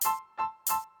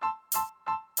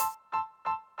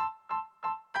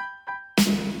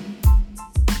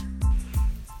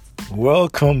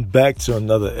Welcome back to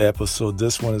another episode.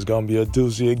 This one is going to be a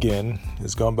doozy again.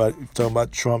 It's going to be talking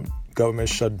about Trump government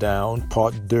shutdown,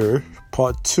 part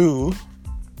 2.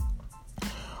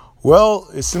 Well,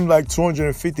 it seems like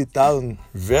 250,000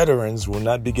 veterans will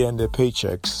not be getting their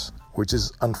paychecks, which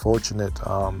is unfortunate.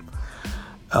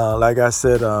 Like I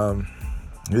said,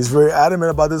 he's very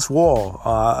adamant about this war.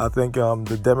 I think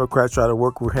the Democrats try to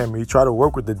work with him. He tried to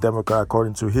work with the Democrat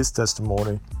according to his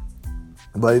testimony.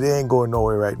 But it ain't going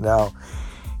nowhere right now.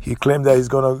 He claimed that he's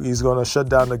gonna shut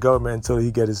down the government until he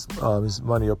get his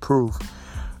money approved.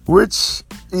 Which,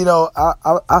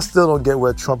 I still don't get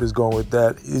where Trump is going with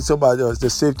that. He's talking about the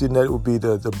safety net would be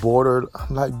the border.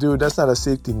 I'm like, dude, that's not a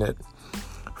safety net.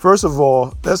 First of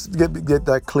all, let's get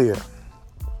that clear.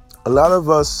 A lot of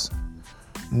us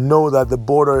know that the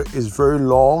border is very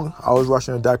long. I was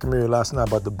watching a documentary last night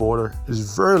about the border.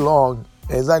 It's very long,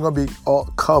 and it's not going to be all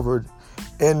covered.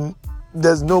 And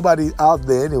there's nobody out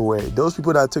there anyway. Those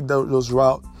people that took those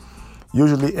routes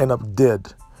usually end up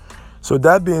dead. So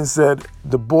that being said,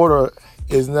 the border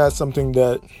is not something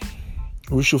that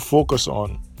we should focus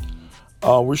on.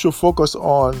 We should focus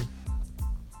on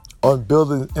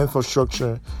building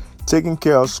infrastructure, taking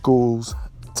care of schools,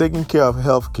 taking care of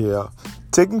healthcare,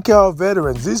 taking care of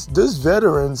veterans. These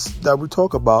veterans that we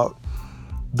talk about,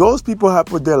 those people have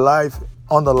put their life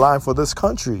on the line for this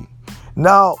country.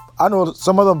 Now, I know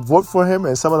some of them vote for him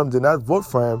and some of them did not vote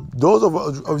for him. Those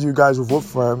of you guys who vote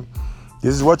for him,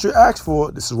 this is what you asked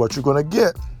for. This is what you're going to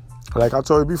get. Like I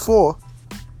told you before,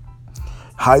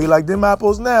 how you like them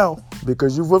apples now?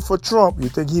 Because you vote for Trump, you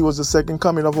think he was the second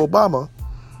coming of Obama,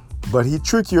 but he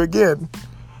tricked you again.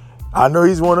 I know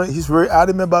he's very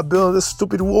adamant about building this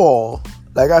stupid wall.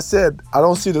 Like I said, I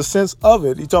don't see the sense of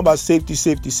it. He's talking about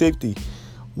safety.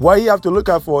 What you have to look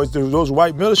out for is those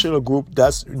white militia group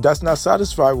that's not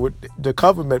satisfied with the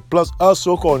government, plus us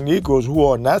so-called Negroes who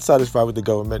are not satisfied with the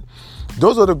government.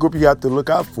 Those are the group you have to look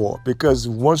out for, because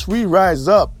once we rise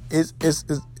up,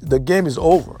 the game is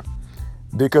over.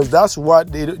 Because that's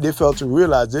what they failed to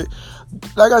realize.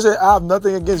 Like I said, I have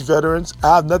nothing against veterans.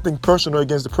 I have nothing personal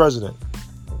against the president.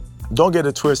 Don't get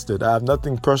it twisted. I have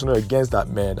nothing personal against that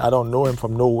man. I don't know him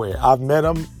from nowhere. I've met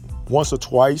him once or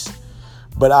twice.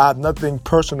 But I have nothing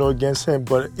personal against him.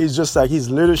 But it's just like his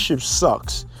leadership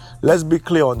sucks. Let's be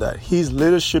clear on that. His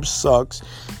leadership sucks.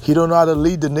 He don't know how to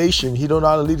lead the nation. He don't know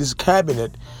how to lead his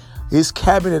cabinet. His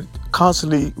cabinet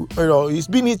constantly, he's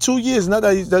been here 2 years. Not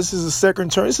that this is his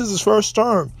second term. This is his first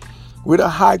term with a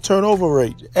high turnover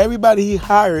rate. Everybody he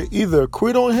hired either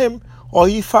quit on him or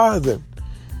he fired them.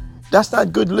 That's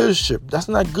not good leadership. That's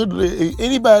not good.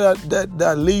 Anybody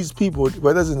that leads people,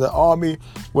 whether it's in the army,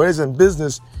 whether it's in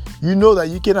business, you know that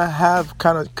you cannot have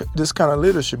this kind of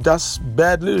leadership. That's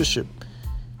bad leadership.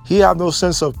 He have no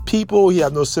sense of people. He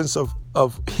have no sense of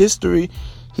history.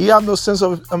 He have no sense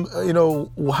of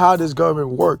how this government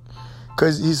work,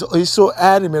 because he's so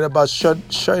adamant about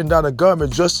shutting down the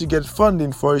government just to get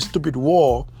funding for his stupid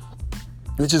war,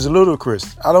 which is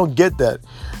ludicrous. I don't get that.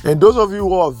 And those of you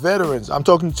who are veterans, I'm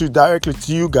talking directly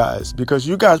to you guys, because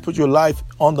you guys put your life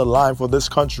on the line for this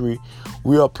country.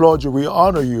 We applaud you. We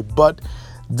honor you. But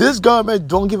this government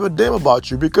don't give a damn about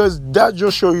you, because that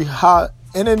just show you how.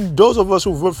 And then those of us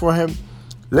who vote for him,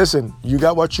 listen, you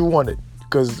got what you wanted,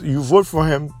 because you vote for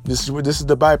him. This is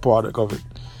the byproduct of it.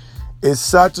 It's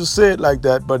sad to say it like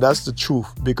that, but that's the truth,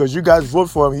 because you guys vote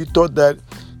for him. You thought that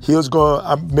he was going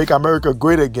to make America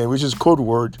great again, which is code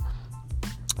word.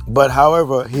 But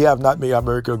however, he have not made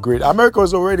America great. America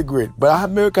was already great, but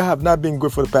America have not been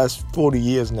good for the past 40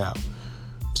 years now.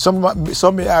 Some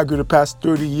may argue the past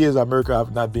 30 years America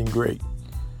have not been great.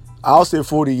 I'll say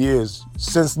 40 years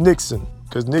since Nixon,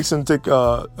 because Nixon took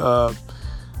the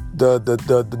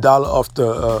dollar off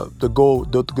the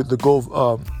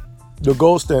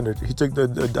gold standard. He took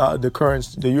the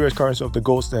currency, the U.S. currency off the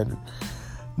gold standard.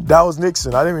 That was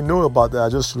Nixon. I didn't even know about that. I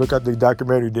just looked at the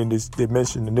documentary. Then they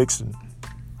mentioned the Nixon.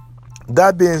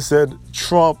 That being said,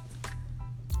 Trump,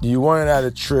 you running out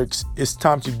of tricks. It's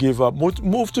time to give up.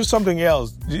 Move to something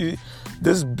else.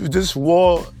 This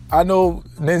war, I know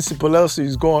Nancy Pelosi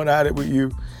is going at it with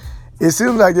you. It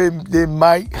seems like they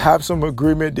might have some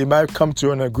agreement. They might come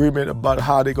to an agreement about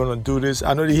how they're going to do this.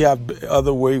 I know they have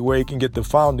other way where you can get the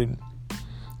funding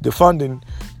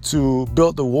to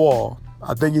build the wall.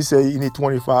 I think he said you need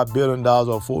 $25 billion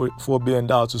or $4 billion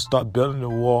to start building the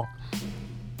wall.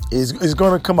 It's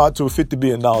going to come out to $50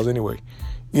 billion anyway.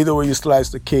 Either way you slice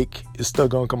the cake, it's still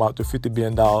going to come out to $50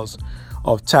 billion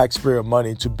of taxpayer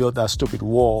money to build that stupid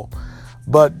wall.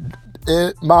 But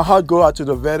my heart goes out to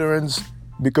the veterans,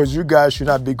 because you guys should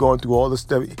not be going through all this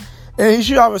stuff. And you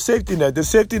should have a safety net. The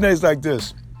safety net is like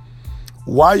this.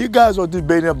 While you guys are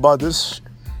debating about this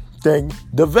thing,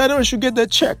 the veterans should get their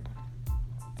check.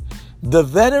 The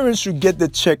veterans should get the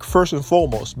check first and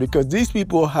foremost, because these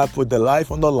people have put their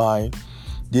life on the line.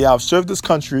 They have served this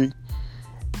country.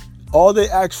 All they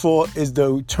ask for is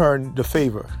to return the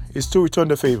favor.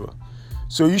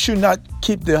 So you should not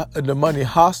keep the money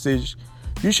hostage.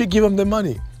 You should give them the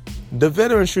money. The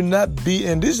veterans should not be,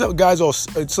 and some guys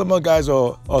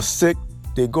are sick.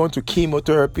 They're going to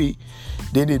chemotherapy.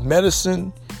 They need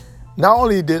medicine. Not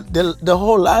only the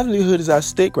whole livelihood is at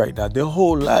stake right now. The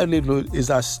whole livelihood is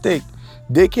at stake.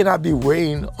 They cannot be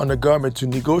waiting on the government to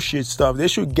negotiate stuff. They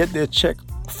should get their check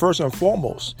first and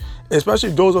foremost,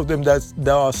 especially those of them that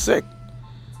are sick.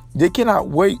 They cannot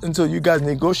wait until you guys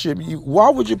negotiate. Why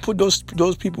would you put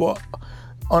those people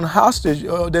on hostage,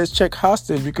 or their check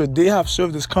hostage, because they have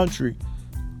served this country?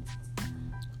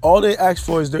 All they ask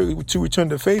for is to return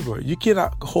the favor. You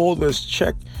cannot hold this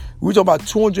check. We're talking about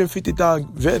 250,000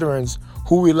 veterans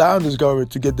who rely on this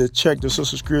government to get their check, their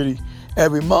Social Security,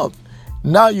 every month.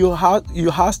 Now you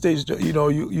hostage.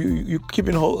 You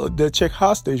keeping their check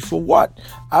hostage for what?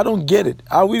 I don't get it.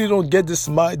 I really don't get this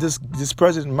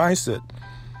president mindset.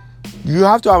 You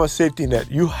have to have a safety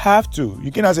net. You have to.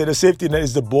 You cannot say the safety net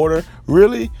is the border.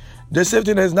 Really? The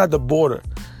safety net is not the border.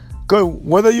 Because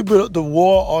whether you build the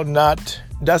wall or not,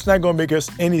 that's not going to make us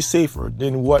any safer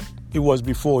than what it was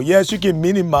before. Yes, you can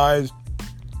minimize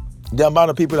the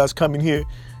amount of people that's coming here.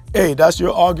 Hey, that's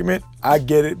your argument. I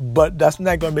get it. But that's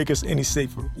not going to make us any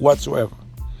safer whatsoever.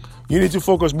 You need to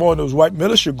focus more on those white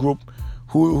militia group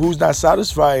who's not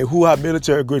satisfied, who have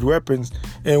military-grade weapons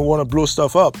and want to blow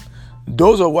stuff up.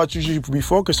 Those are what you should be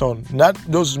focused on, not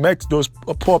those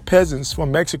poor peasants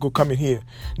from Mexico coming here.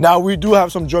 Now, we do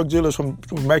have some drug dealers from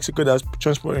Mexico that's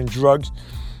transporting drugs,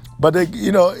 but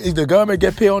the government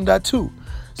get paid on that too.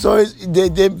 So it's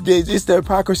the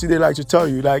hypocrisy they like to tell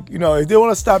you. Like, if they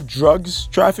want to stop drugs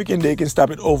trafficking, they can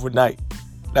stop it overnight,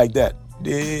 like that.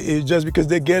 It's just because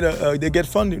they get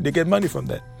funding, they get money from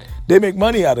that. They make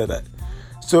money out of that.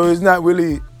 So it's not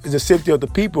really the safety of the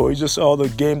people. It's just all the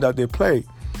game that they play.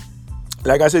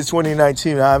 Like I said,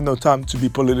 2019, I have no time to be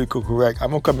politically correct.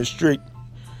 I'm coming straight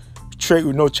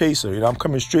with no chaser. I'm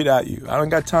coming straight at you. I don't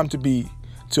got time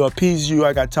to appease you.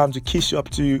 I got time to kiss you up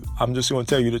to you. I'm just going to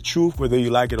tell you the truth, whether you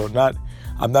like it or not.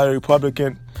 I'm not a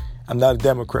Republican. I'm not a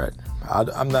Democrat.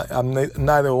 I'm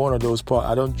neither one of those parties.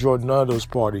 I don't join none of those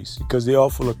parties because they're all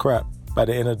full of crap by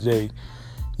the end of the day.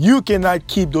 You cannot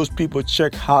keep those people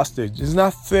check hostage. It's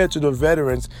not fair to the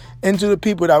veterans and to the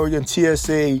people that were in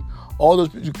TSA, all those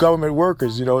government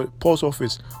workers, post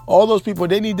office, all those people,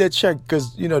 they need their check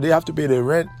because, they have to pay their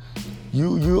rent.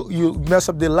 You mess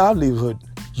up their livelihood.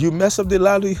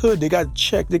 They got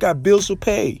check. They got bills to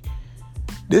pay.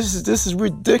 This is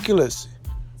ridiculous.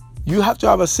 You have to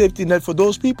have a safety net for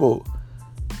those people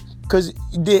because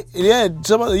they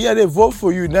vote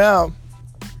for you now.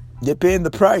 They're paying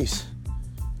the price.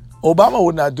 Obama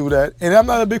would not do that, and I'm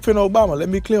not a big fan of Obama. Let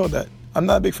me be clear on that. I'm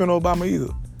not a big fan of Obama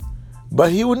either.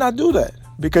 But he would not do that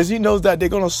because he knows that they're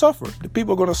going to suffer. The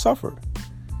people are going to suffer.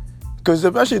 Because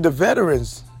especially the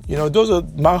veterans, those are,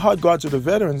 my heart go out to the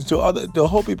veterans, to the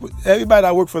whole people, everybody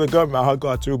that work for the government, my heart go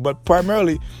out to, but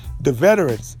primarily the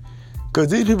veterans. Because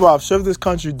these people have served this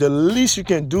country. The least you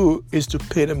can do is to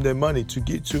pay them their money,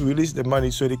 to release their money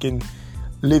so they can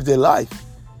live their life.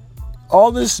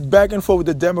 All this back and forth with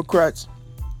the Democrats,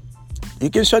 you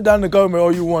can shut down the government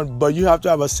all you want, but you have to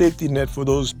have a safety net for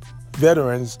those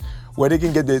veterans where they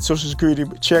can get their Social Security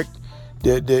check,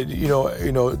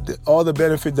 all the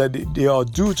benefits that they are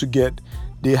due to get.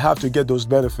 They have to get those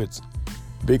benefits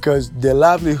because their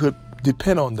livelihood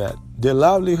depend on that.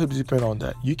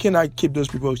 You cannot keep those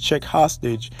people check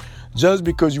hostage just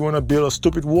because you want to build a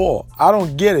stupid wall. I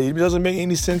don't get it. It doesn't make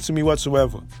any sense to me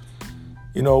whatsoever.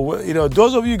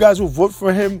 Those of you guys who vote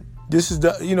for him, this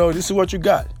is what you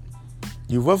got.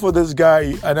 You vote for this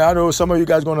guy, and I know some of you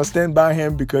guys are going to stand by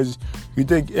him because you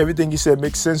think everything he said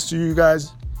makes sense to you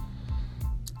guys.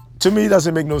 To me, it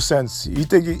doesn't make no sense. You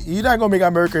think you're not going to make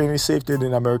America any safer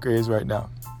than America is right now.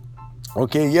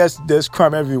 Okay, yes, there's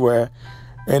crime everywhere.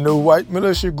 And the white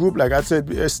militia group, like I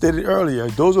stated earlier,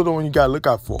 those are the ones you got to look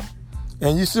out for.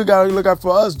 And you still got to look out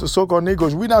for us, the so-called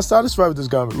Negroes. We're not satisfied with this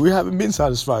government. We haven't been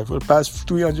satisfied for the past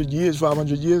 300 years,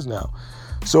 500 years now.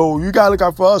 So you got to look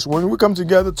out for us. When we come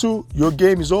together too, your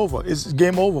game is over. It's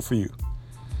game over for you.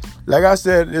 Like I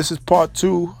said, this is part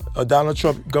 2 of Donald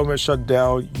Trump government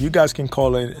shutdown. You guys can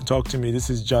call in and talk to me. This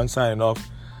is John signing off.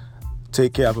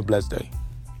 Take care. Have a blessed day.